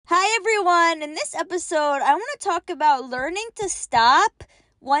Hey everyone, in this episode, I want to talk about learning to stop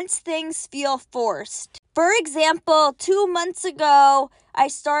once things feel forced. For example, 2 months ago, I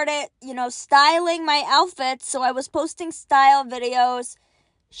started, styling my outfits. So I was posting style videos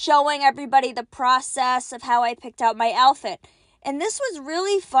showing everybody the process of how I picked out my outfit. And this was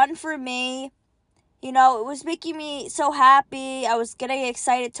really fun for me. It was making me so happy. I was getting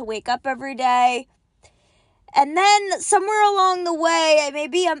excited to wake up every day. And then somewhere along the way,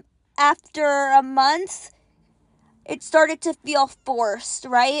 maybe after a month, it started to feel forced,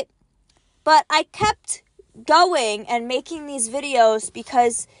 right? But I kept going and making these videos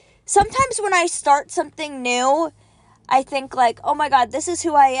because sometimes when I start something new, I think like, oh my God, this is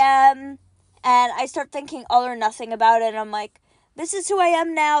who I am. And I start thinking all or nothing about it. And I'm like, this is who I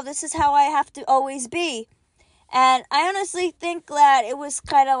am now. This is how I have to always be. And I honestly think that it was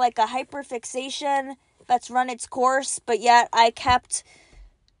kind of like a hyperfixation that's run its course, but yet I kept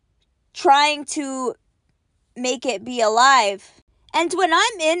trying to make it be alive. And when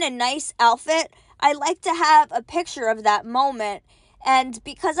I'm in a nice outfit, I like to have a picture of that moment. And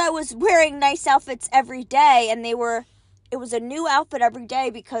because I was wearing nice outfits every day, and it was a new outfit every day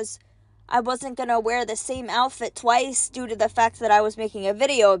because I wasn't going to wear the same outfit twice due to the fact that I was making a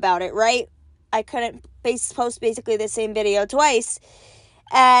video about it, right? I couldn't post basically the same video twice.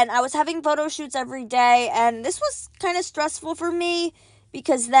 And I was having photo shoots every day, and this was kind of stressful for me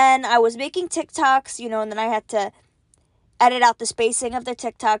because then I was making TikToks, and then I had to edit out the spacing of the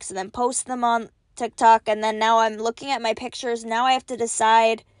TikToks and then post them on TikTok. And then now I'm looking at my pictures. Now I have to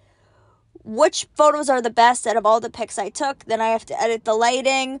decide which photos are the best out of all the pics I took. Then I have to edit the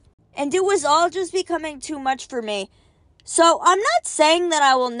lighting. And it was all just becoming too much for me. So I'm not saying that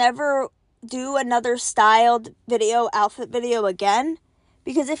I will never do another styled video, outfit video again.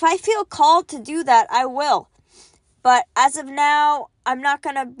 Because if I feel called to do that, I will. But as of now, I'm not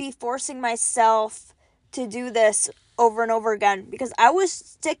going to be forcing myself to do this over and over again. Because I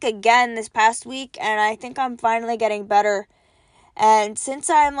was sick again this past week, and I think I'm finally getting better. And since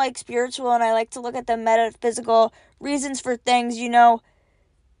I'm spiritual and I like to look at the metaphysical reasons for things,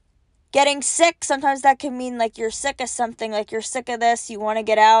 getting sick, sometimes that can mean you're sick of something, you're sick of this, you want to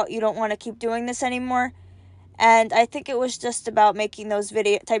get out, you don't want to keep doing this anymore. And I think it was just about making those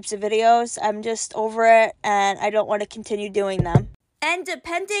types of videos. I'm just over it, and I don't want to continue doing them. And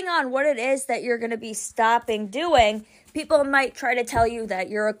depending on what it is that you're going to be stopping doing, people might try to tell you that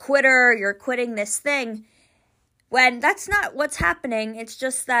you're a quitter, you're quitting this thing, when that's not what's happening. It's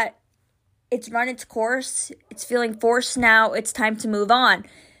just that it's run its course, it's feeling forced now, it's time to move on.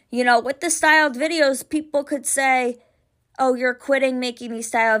 With the styled videos, people could say, oh, you're quitting making these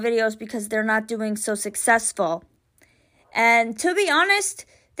style videos because they're not doing so successful. And to be honest,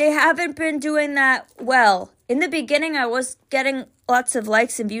 they haven't been doing that well. In the beginning, I was getting lots of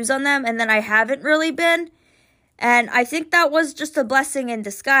likes and views on them, and then I haven't really been. And I think that was just a blessing in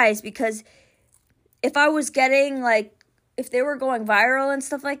disguise, because if I was getting, if they were going viral and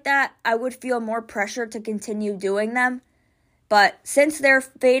stuff like that, I would feel more pressure to continue doing them. But since they're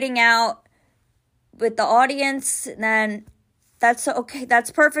fading out with the audience, then that's okay.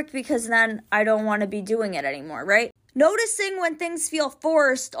 That's perfect, because then I don't want to be doing it anymore, right? Noticing when things feel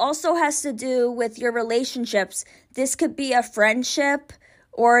forced also has to do with your relationships. This could be a friendship,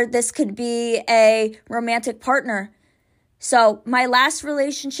 or this could be a romantic partner. So my last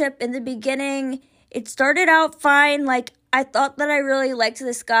relationship, in the beginning, it started out fine. I thought that I really liked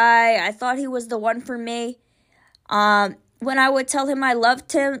this guy. I thought he was the one for me. When I would tell him I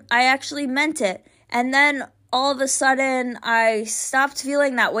loved him, I actually meant it. And then all of a sudden, I stopped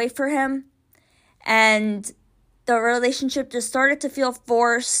feeling that way for him. And the relationship just started to feel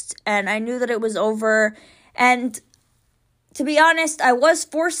forced. And I knew that it was over. And to be honest, I was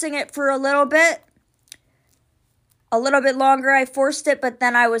forcing it for a little bit. A little bit longer, I forced it. But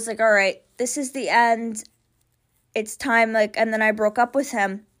then I was like, all right, this is the end. It's time. And then I broke up with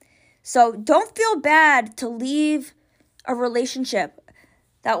him. So don't feel bad to leave a relationship.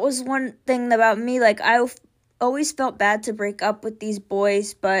 That was one thing about me. I always felt bad to break up with these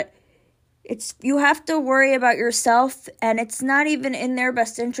boys, but you have to worry about yourself, and it's not even in their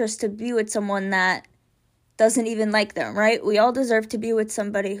best interest to be with someone that doesn't even like them, right? We all deserve to be with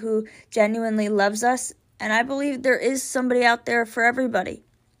somebody who genuinely loves us, and I believe there is somebody out there for everybody.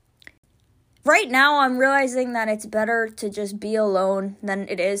 Right now, I'm realizing that it's better to just be alone than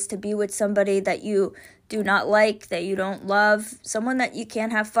it is to be with somebody that you do not like, that you don't love, someone that you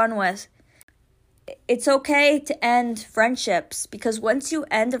can't have fun with. It's okay to end friendships, because once you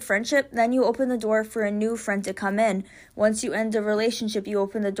end a friendship, then you open the door for a new friend to come in. Once you end a relationship, you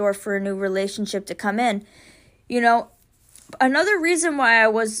open the door for a new relationship to come in. Another reason why I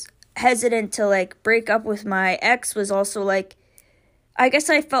was hesitant to, like, break up with my ex was also, like, I guess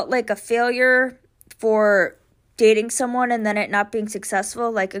I felt like a failure for dating someone and then it not being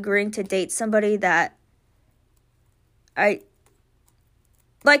successful, like agreeing to date somebody that I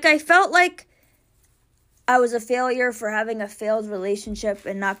felt like I was a failure for having a failed relationship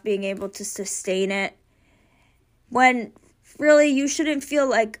and not being able to sustain it. When really I shouldn't feel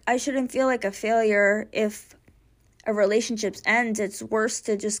like a failure if a relationship ends. It's worse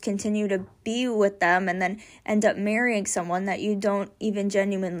to just continue to be with them and then end up marrying someone that you don't even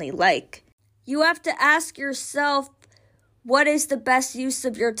genuinely like. You have to ask yourself, what is the best use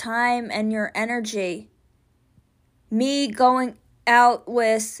of your time and your energy? Me going out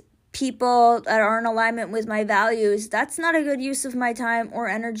with people that are in alignment with my values, that's not a good use of my time or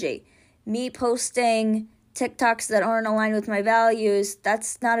energy. Me posting TikToks that aren't aligned with my values,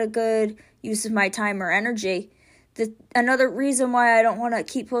 that's not a good use of my time or energy. Another reason why I don't want to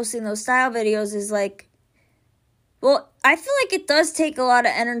keep posting those style videos is like, well, I feel like it does take a lot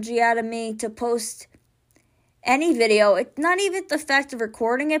of energy out of me to post any video. It's not even the fact of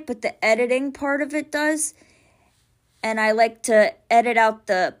recording it, but the editing part of it does. And I like to edit out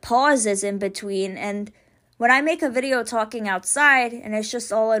the pauses in between. And when I make a video talking outside and it's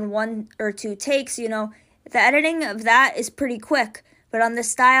just all in 1 or 2 takes, the editing of that is pretty quick. But on the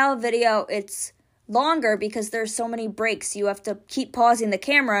style video, it's longer because there's so many breaks. You have to keep pausing the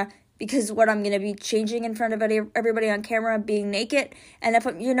camera because what I'm going to be changing in front of everybody on camera being naked. And if,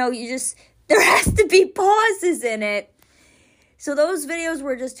 there has to be pauses in it. So those videos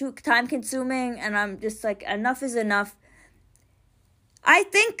were just too time consuming and I'm just like, enough is enough. I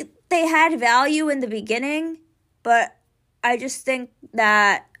think they had value in the beginning, but I just think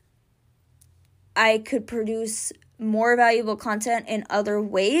that I could produce more valuable content in other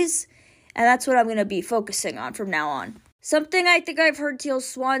ways. And that's what I'm going to be focusing on from now on. Something I think I've heard Teal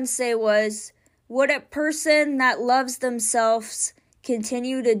Swan say was, would a person that loves themselves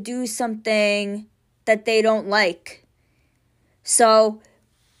continue to do something that they don't like? So,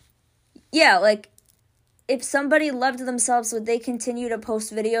 yeah, like, if somebody loved themselves, would they continue to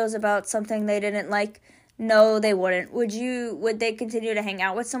post videos about something they didn't like? No, they wouldn't. Would they continue to hang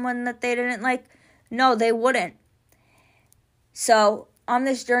out with someone that they didn't like? No, they wouldn't. So, on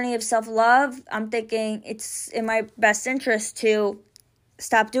this journey of self-love, I'm thinking it's in my best interest to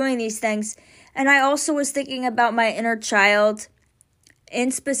stop doing these things. And I also was thinking about my inner child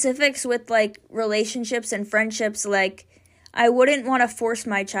in specifics with, like, relationships and friendships. Like, I wouldn't want to force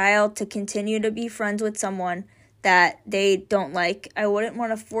my child to continue to be friends with someone that they don't like. I wouldn't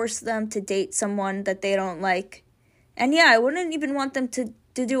want to force them to date someone that they don't like. And yeah, I wouldn't even want them to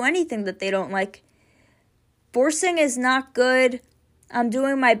do anything that they don't like. Forcing is not good. I'm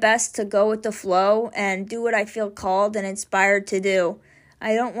doing my best to go with the flow and do what I feel called and inspired to do.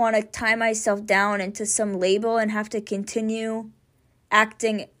 I don't want to tie myself down into some label and have to continue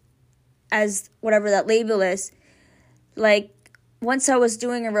acting as whatever that label is. Like, once I was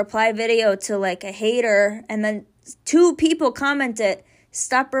doing a reply video to, like, a hater, and then 2 people commented,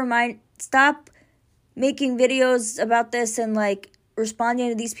 stop making videos about this and, like, responding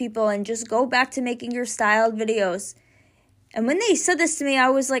to these people and just go back to making your styled videos. And when they said this to me, I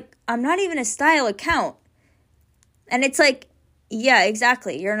was like, I'm not even a style account. And it's like, yeah,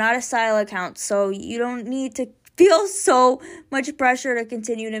 exactly. You're not a style account, so you don't need to feel so much pressure to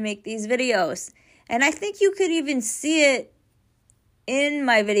continue to make these videos. And I think you could even see it in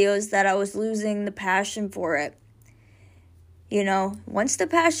my videos that I was losing the passion for it. Once the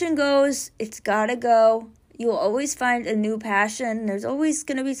passion goes, it's gotta go. You'll always find a new passion. There's always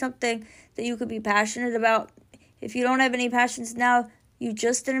going to be something that you could be passionate about. If you don't have any passions now, you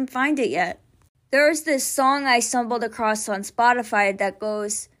just didn't find it yet. There's this song I stumbled across on Spotify that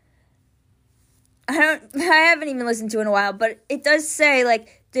goes, I haven't even listened to it in a while, but it does say,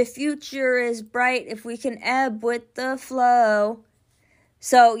 like, the future is bright if we can ebb with the flow.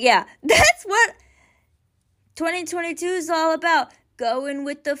 So, yeah, that's what 2022 is all about. Going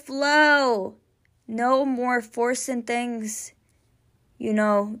with the flow. No more forcing things.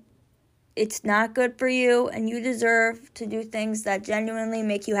 It's not good for you, and you deserve to do things that genuinely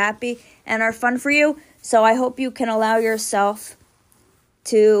make you happy and are fun for you. So I hope you can allow yourself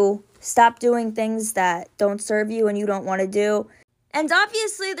to stop doing things that don't serve you and you don't want to do. And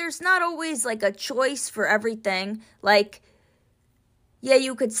obviously, there's not always, like, a choice for everything. Like, yeah,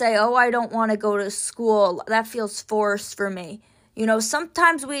 you could say, oh, I don't want to go to school. That feels forced for me.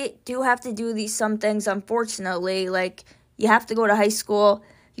 Sometimes we do have to do some things, unfortunately. Like, you have to go to high school.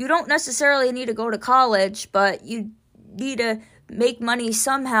 You don't necessarily need to go to college, but you need to make money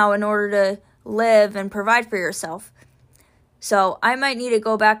somehow in order to live and provide for yourself. So I might need to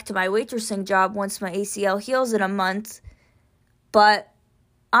go back to my waitressing job once my ACL heals in a month. But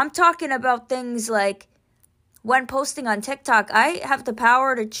I'm talking about things like when posting on TikTok, I have the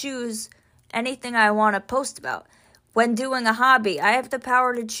power to choose anything I want to post about. When doing a hobby, I have the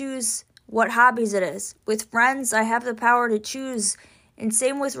power to choose what hobbies it is. With friends, I have the power to choose. And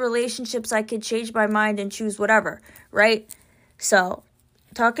same with relationships, I could change my mind and choose whatever, right? So,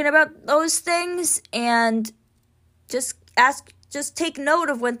 talking about those things, and just take note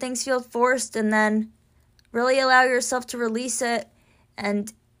of when things feel forced, and then really allow yourself to release it.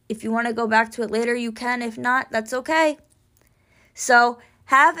 And if you want to go back to it later, you can. If not, that's okay. So,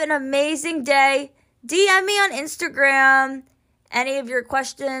 have an amazing day. DM me on Instagram any of your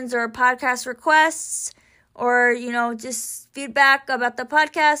questions or podcast requests, or, just feedback about the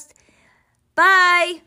podcast. Bye.